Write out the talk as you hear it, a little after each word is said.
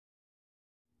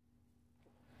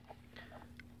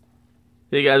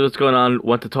Hey guys, what's going on?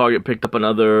 Went to Target, picked up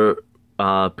another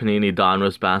Panini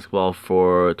Donruss basketball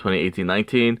for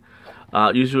 2018-19.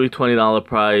 Usually $20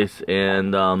 price,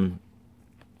 and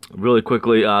really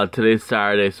quickly, today's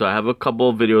Saturday, so I have a couple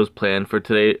of videos planned for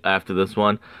today after this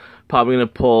one. Probably gonna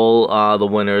pull the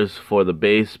winners for the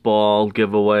baseball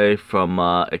giveaway from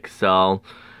Excel,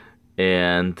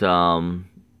 and probably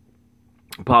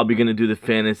gonna do the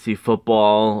fantasy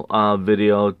football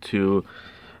video to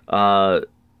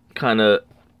kind of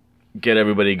get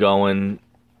everybody going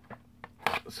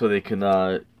so they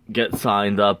can get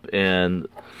signed up and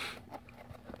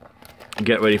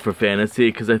get ready for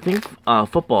fantasy, because I think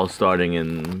football is starting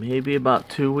in maybe about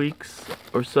 2 weeks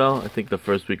or so. I think the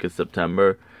first week of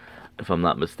September, if I'm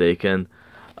not mistaken.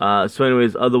 So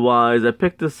anyways, otherwise, I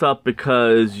picked this up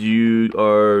because you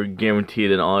are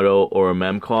guaranteed an auto or a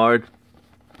mem card,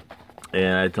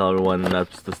 and I tell everyone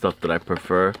that's the stuff that I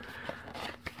prefer.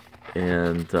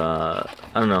 And I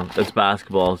don't know, it's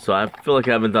basketball, so I feel like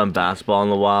I haven't done basketball in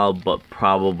a while, but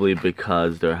probably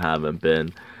because there haven't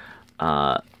been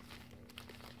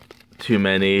too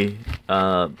many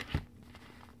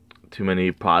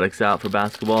products out for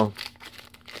basketball.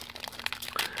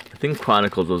 I think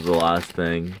Chronicles was the last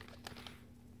thing.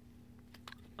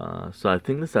 So I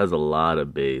think this has a lot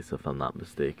of base, if I'm not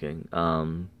mistaken.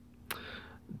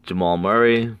 Jamal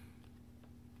Murray,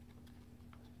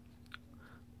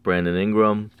 Brandon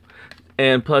Ingram,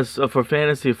 and plus for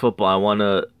fantasy football, I want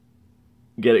to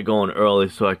get it going early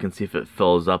so I can see if it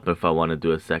fills up, if I want to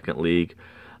do a second league.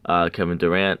 Kevin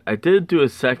Durant, I did do a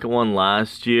second one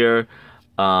last year,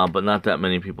 but not that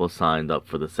many people signed up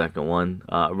for the second one.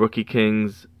 Rookie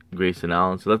Kings, Grayson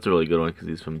Allen, so that's a really good one because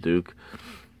he's from Duke.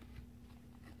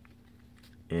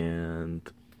 And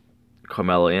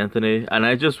Carmelo Anthony, and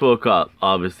I just woke up.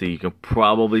 Obviously, you can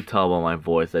probably tell by my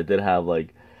voice. I did have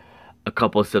like a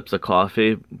couple sips of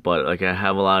coffee, but like I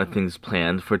have a lot of things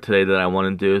planned for today that I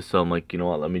want to do, so I'm like, you know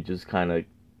what, let me just kind of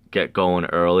get going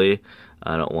early.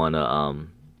 I don't want to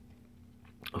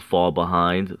fall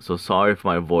behind, so sorry if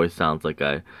my voice sounds like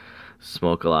I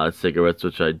smoke a lot of cigarettes,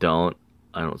 which I don't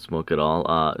smoke at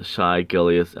all. Shai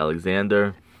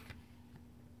Gilgeous-Alexander,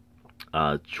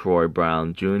 Troy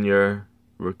Brown Jr.,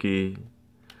 rookie,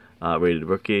 rated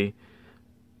rookie,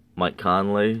 Mike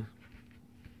Conley,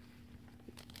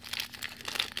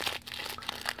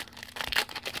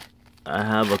 I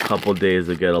have a couple days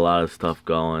to get a lot of stuff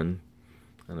going,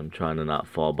 and I'm trying to not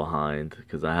fall behind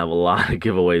because I have a lot of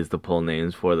giveaways to pull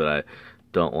names for that I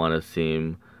don't want to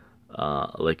seem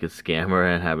like a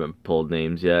scammer and haven't pulled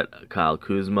names yet. Kyle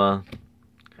Kuzma,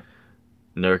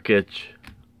 Nurkic,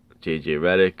 JJ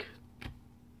Redick,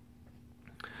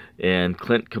 and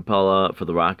Clint Capella for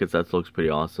the Rockets. That looks pretty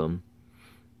awesome.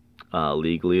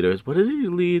 League leaders. What did he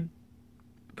lead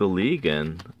the league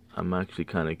in? I'm actually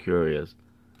kind of curious.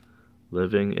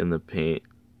 Living in the paint,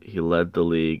 he led the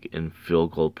league in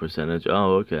field goal percentage.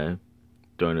 Oh, okay.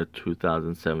 During the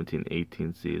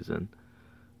 2017-18 season,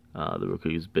 the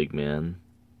rookie's big man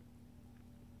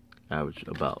averaged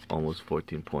about almost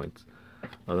 14 points.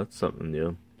 Oh, that's something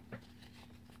new.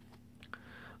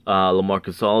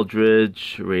 LaMarcus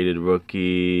Aldridge, rated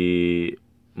rookie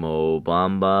Mo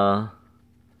Bamba,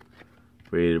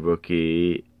 rated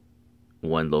rookie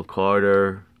Wendell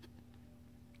Carter,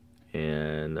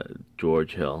 and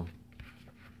George Hill.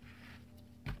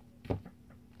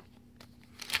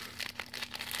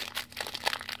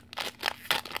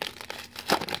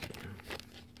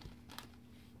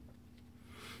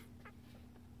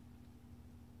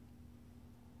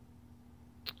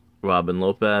 Robin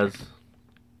Lopez,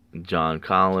 John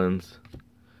Collins,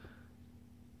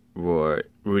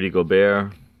 Rudy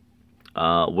Gobert.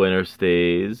 Winner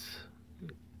stays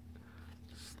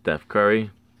Steph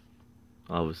Curry.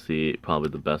 Obviously, probably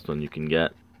the best one you can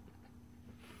get.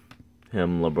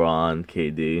 Him, LeBron,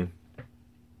 KD.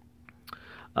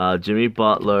 Jimmy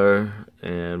Butler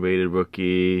and rated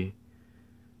rookie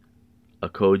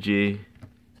Akoji.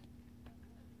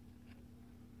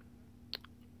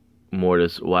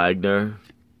 Mortis Wagner.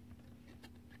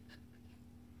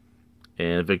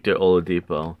 And Victor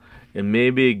Oladipo. And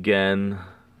maybe again,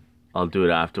 I'll do it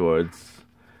afterwards.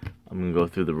 I'm going to go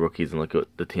through the rookies and look at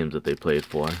the teams that they played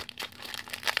for.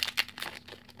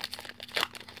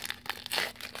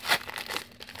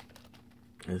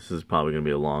 This is probably going to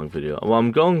be a long video. Well,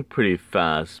 I'm going pretty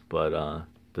fast, but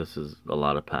this is a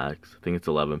lot of packs. I think it's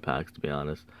 11 packs, to be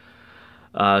honest.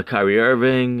 Kyrie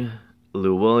Irving,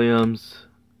 Lou Williams,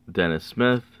 Dennis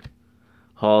Smith,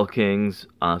 Hall Kings,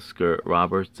 Oscar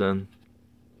Robertson.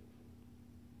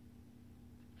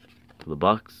 To the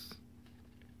Bucks.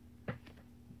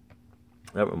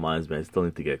 That reminds me, I still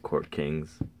need to get Court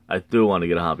Kings. I do want to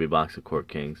get a hobby box of Court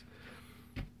Kings.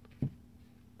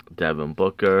 Devin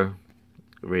Booker,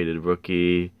 rated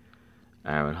rookie.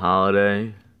 Aaron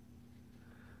Holiday.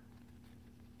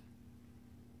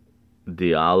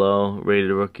 Diallo,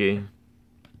 rated rookie.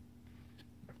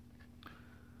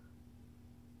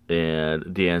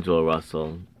 And D'Angelo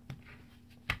Russell.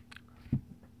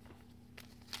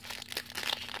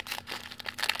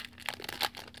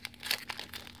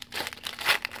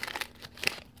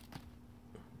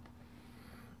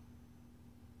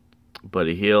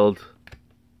 Buddy Hield,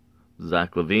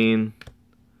 Zach LaVine,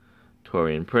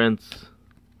 Taurean Prince,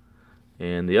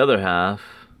 and the other half,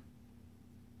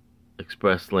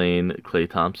 Express Lane, Klay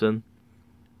Thompson.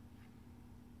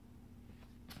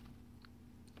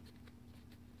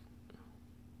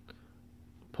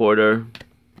 Porter,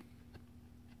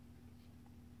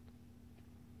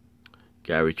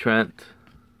 Gary Trent,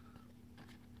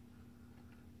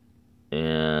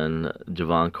 and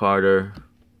Javon Carter,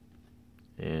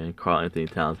 and Karl Anthony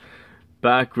Towns.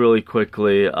 Back really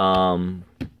quickly, I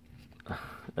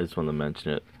just want to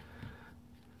mention it.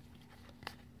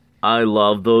 I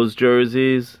love those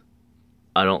jerseys.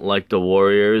 I don't like the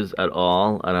Warriors at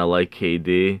all, and I like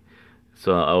KD.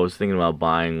 So I was thinking about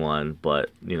buying one, but,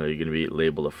 you know, you're going to be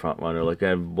labeled a front runner. Like,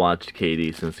 I've watched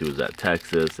KD since he was at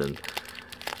Texas, and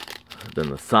then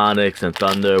the Sonics and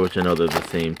Thunder, which I know they're the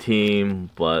same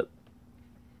team, but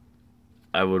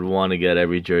I would want to get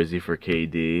every jersey for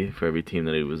KD, for every team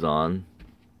that he was on.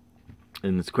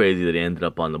 And it's crazy that he ended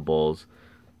up on the Bulls.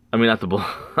 I mean, not the Bulls,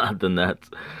 not the Nets.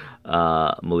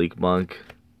 Malik Monk,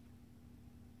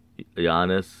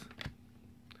 Giannis,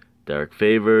 Derek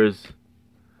Favors,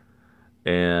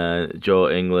 and Joe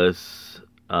Ingles,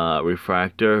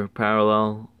 refractor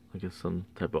parallel. I guess some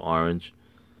type of orange.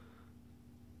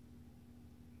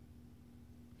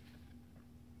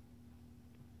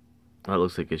 That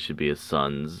looks like it should be a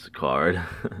Suns card.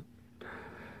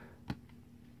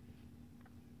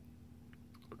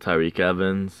 Tyreek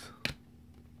Evans.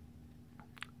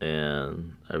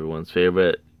 And everyone's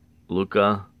favorite,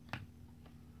 Luka.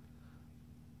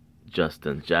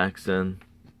 Justin Jackson.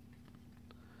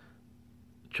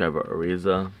 Trevor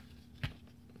Ariza.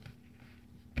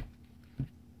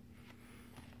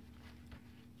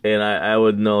 And I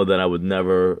would know that I would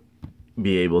never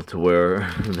be able to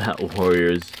wear that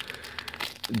Warriors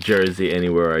jersey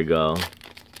anywhere I go,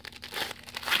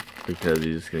 because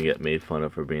you're just going to get made fun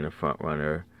of for being a front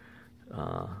runner,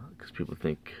 because people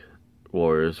think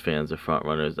Warriors fans are front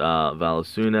runners.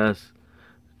 Valanciunas,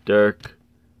 Dirk,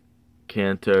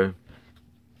 Cantor.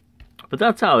 But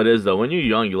that's how it is, though. When you're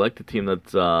young, you like the team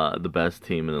that's the best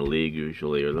team in the league,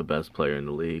 usually, or the best player in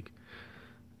the league.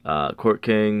 Court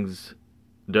Kings,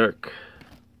 Dirk,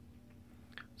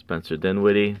 Spencer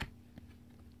Dinwiddie,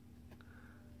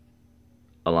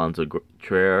 Alonzo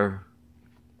Trier,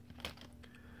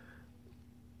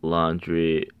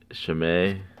 Landry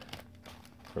Shamet,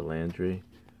 or Landry,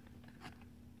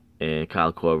 and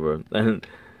Kyle Korver. And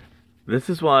this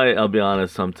is why, I'll be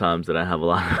honest, sometimes that I have a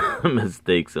lot of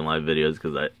mistakes in my videos,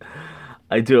 because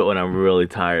I do it when I'm really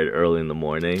tired early in the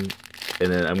morning,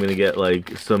 and then I'm going to get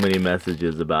like so many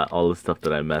messages about all the stuff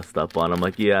that I messed up on. I'm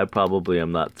like, yeah, I probably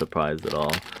am not surprised at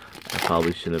all. I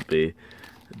probably shouldn't be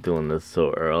doing this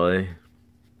so early.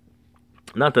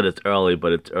 Not that it's early,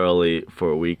 but it's early for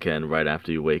a weekend right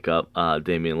after you wake up.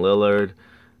 Damian Lillard,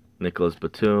 Nicholas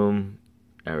Batum,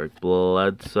 Eric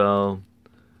Bledsoe,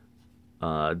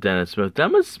 Dennis Smith.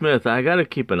 Dennis Smith, I got to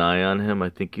keep an eye on him. I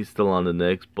think he's still on the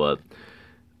Knicks, but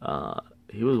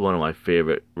he was one of my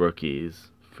favorite rookies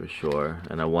for sure,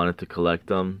 and I wanted to collect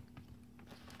them.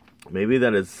 Maybe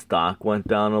that his stock went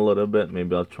down a little bit.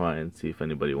 Maybe I'll try and see if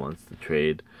anybody wants to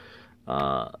trade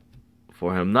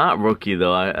for him. Not rookie,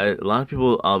 though. A lot of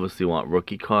people obviously want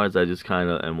rookie cards. I just kind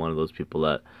of am one of those people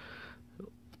that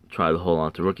try to hold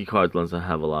on to rookie cards unless I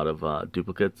have a lot of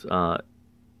duplicates.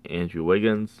 Andrew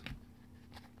Wiggins.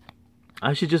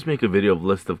 I should just make a video of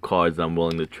list of cards I'm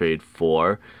willing to trade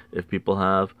for if people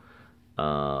have.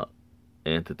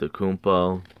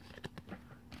 Antetokounmpo,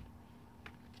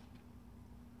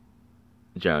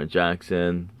 Jaren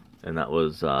Jackson, and that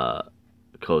was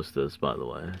Costas, by the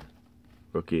way.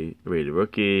 Rookie, rated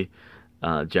rookie.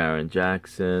 Jaren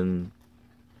Jackson,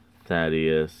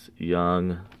 Thaddeus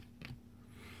Young.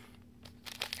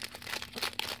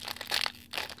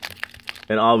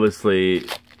 And obviously,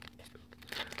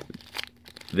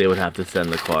 they would have to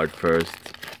send the card first,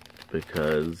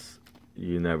 because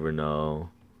you never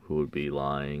know who would be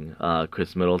lying.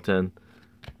 Chris Middleton,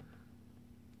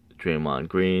 Draymond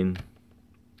Green,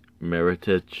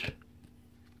 Mirotic,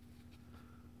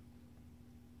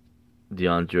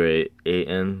 DeAndre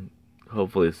Ayton.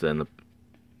 Hopefully send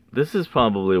This is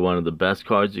probably one of the best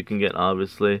cards you can get,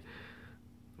 obviously,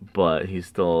 but he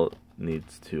still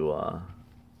needs to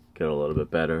get a little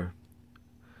bit better.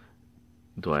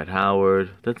 Dwight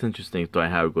Howard. That's interesting if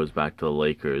Dwight Howard goes back to the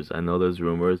Lakers. I know there's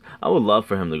rumors. I would love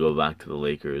for him to go back to the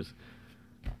Lakers.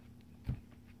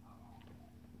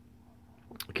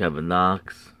 Kevin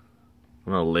Knox.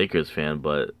 I'm not a Lakers fan,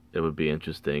 but it would be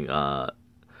interesting.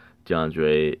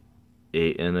 DeAndre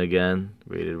Ayton again,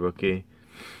 rated rookie.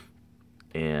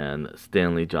 And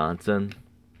Stanley Johnson.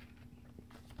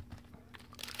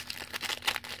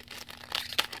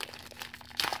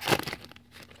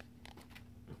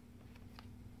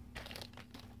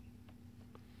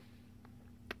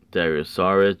 Darius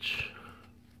Saric.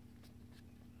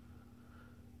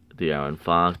 De'Aaron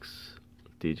Fox.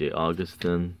 DJ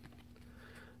Augustin.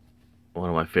 One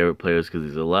of my favorite players because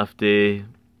he's a lefty.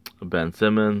 Ben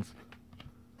Simmons.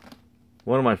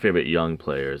 One of my favorite young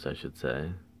players, I should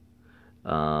say.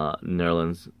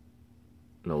 Nerlens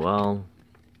Noel.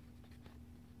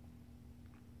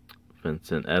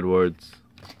 Vincent Edwards.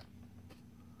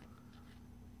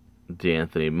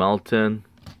 DeAnthony Melton.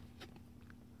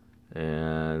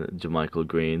 And JaMychal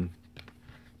Green.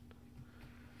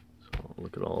 So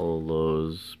look at all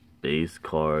those base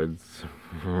cards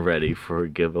ready for a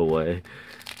giveaway.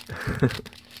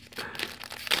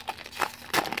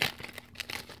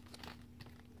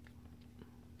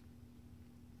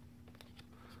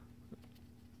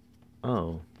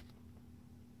 Oh.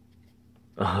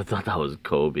 I thought that was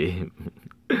Kobe.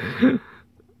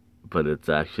 But it's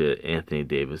actually an Anthony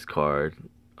Davis card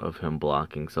of him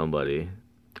blocking somebody.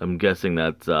 I'm guessing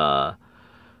that's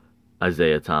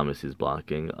Isaiah Thomas he's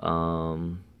blocking.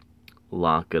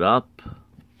 Lock it up.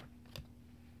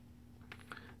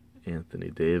 Anthony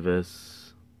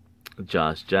Davis.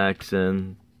 Josh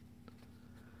Jackson.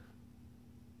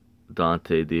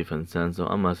 Dante DiVincenzo.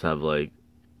 I must have like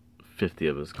 50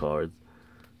 of his cards.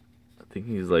 I think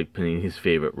he's like Panini's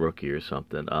favorite rookie or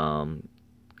something.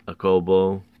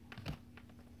 Akobo.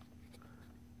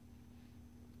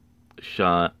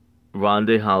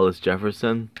 Rondé Hollis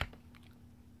Jefferson.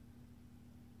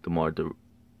 DeMar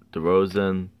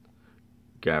DeRozan.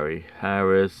 Gary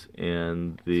Harris.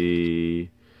 And the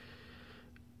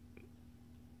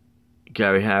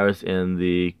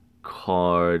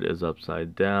card is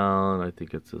upside down. I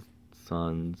think it's the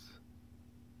Suns.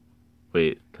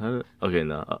 Wait, okay,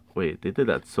 no, wait, they did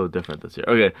that so different this year.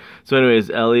 Okay, so anyways,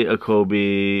 Ellie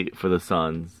Akobe for the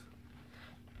Suns.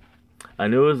 I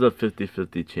knew it was a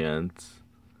 50-50 chance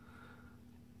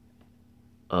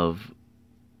of...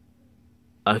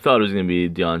 I thought it was going to be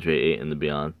DeAndre Ayton, to be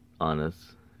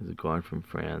honest. He's a guard from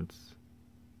France.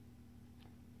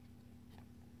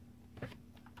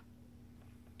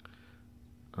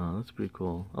 Oh, that's pretty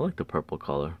cool. I like the purple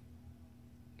color.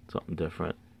 Something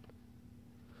different.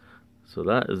 So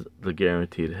that is the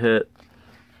guaranteed hit.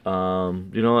 You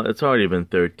know what? It's already been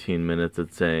 13 minutes.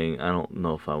 It's saying I don't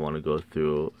know if I want to go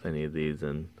through any of these,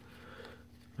 and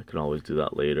I can always do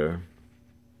that later.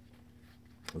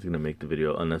 I was going to make the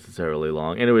video unnecessarily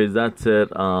long. Anyways, that's it.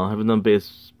 I haven't done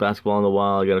basketball in a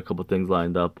while. I got a couple things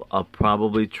lined up. I'll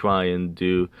probably try and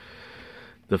do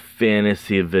the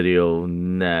fantasy video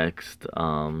next.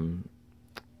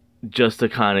 Just to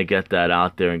kind of get that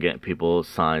out there and get people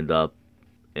signed up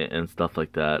and stuff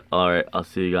like that. Alright, I'll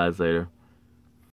see you guys later.